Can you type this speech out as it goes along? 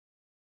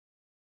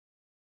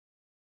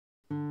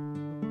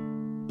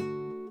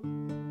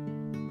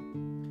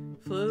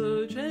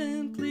Flow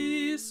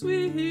gently,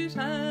 sweet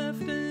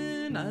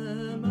Afton,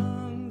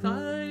 among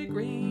thy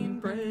green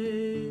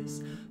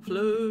braes.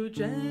 Flow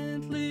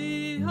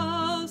gently,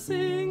 I'll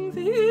sing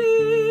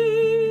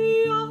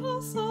thee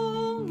a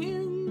song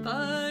in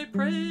thy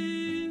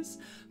praise.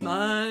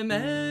 My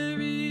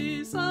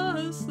Mary's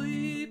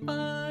asleep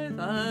by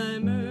thy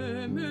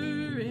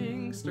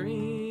murmuring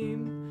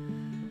stream.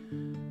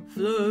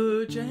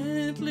 Flow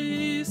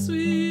gently,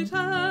 sweet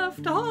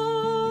Afton,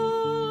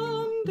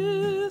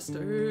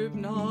 disturb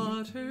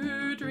not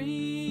her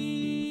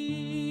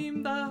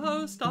dream.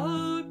 Thou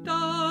stopped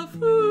off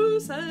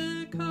whose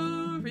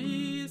echo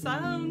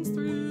resounds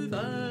through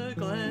the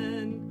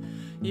glen.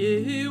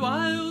 Ye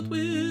wild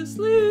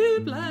whistly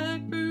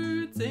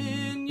blackbirds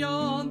in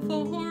yon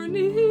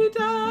thorny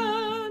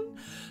den,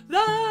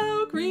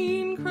 thou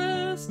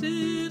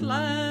green-crested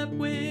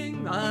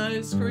lapwing,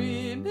 thy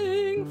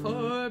screaming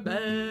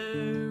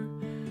forbear.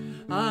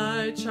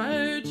 I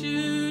charge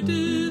you,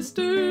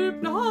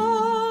 disturb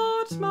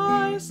not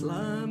my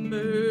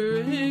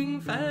slumbering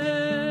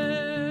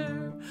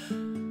fair.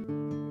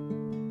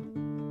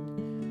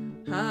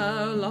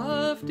 How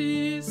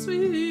lofty,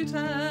 sweet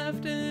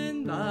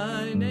Afton,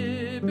 thy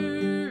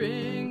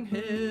neighbouring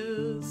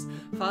hills,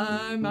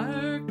 far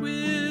marked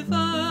with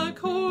the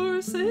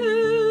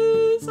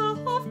courses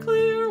of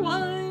clear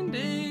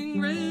winding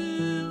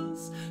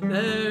rills.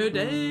 There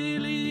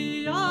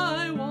daily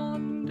I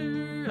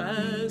wander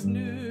as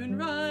noon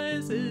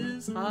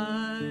rises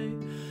high,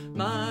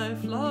 my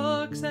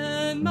flocks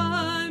and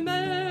my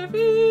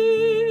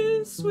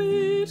Marys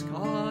sweet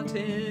caught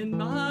in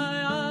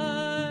my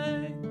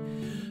eye.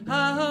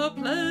 How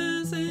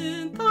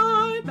pleasant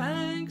thy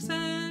banks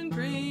and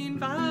green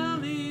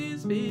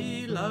valleys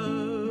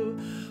below,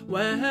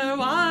 where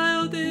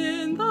wild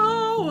in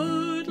the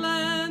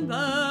woodland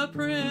the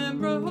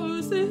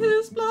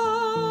primroses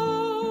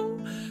blow.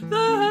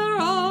 There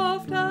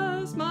oft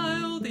as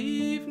mild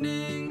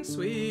evening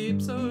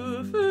sweeps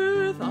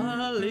over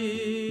the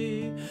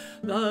lea,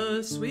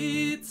 the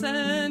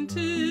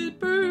sweet-scented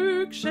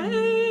birk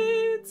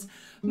shades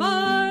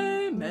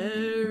my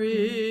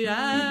Mary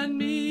and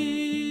me.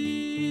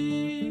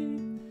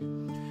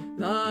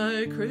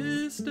 Thy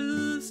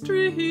crystal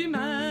stream,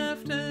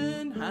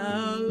 Afton,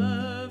 how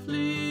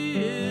lovely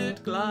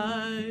it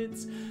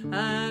glides,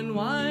 and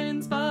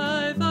winds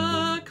by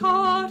the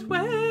cot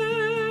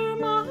where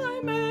my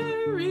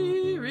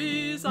Mary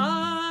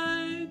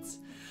resides.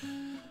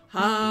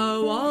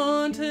 How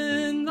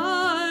wanton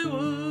thy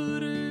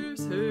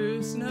waters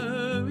her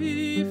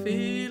snowy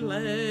feet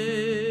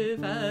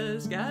lave,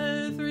 as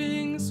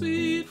gathering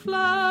sweet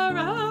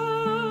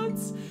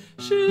flowers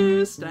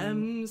she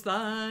stems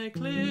thy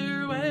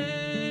clear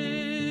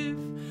wave.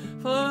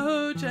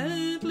 Flow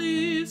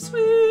gently,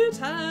 sweet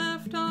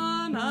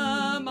Afton,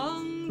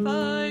 among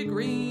thy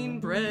green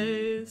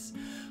braes.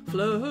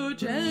 Flow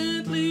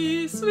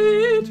gently,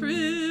 sweet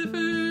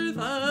river,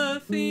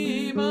 the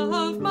theme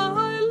of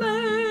my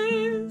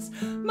lays.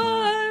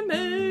 My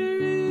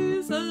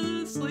Mary's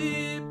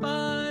asleep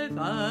by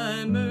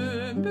thy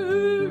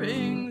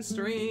murmuring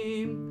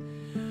stream.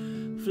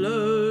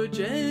 Flow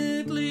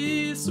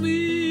gently,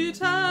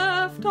 sweet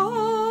Afton,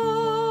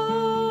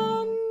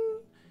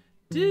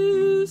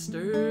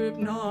 disturb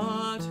not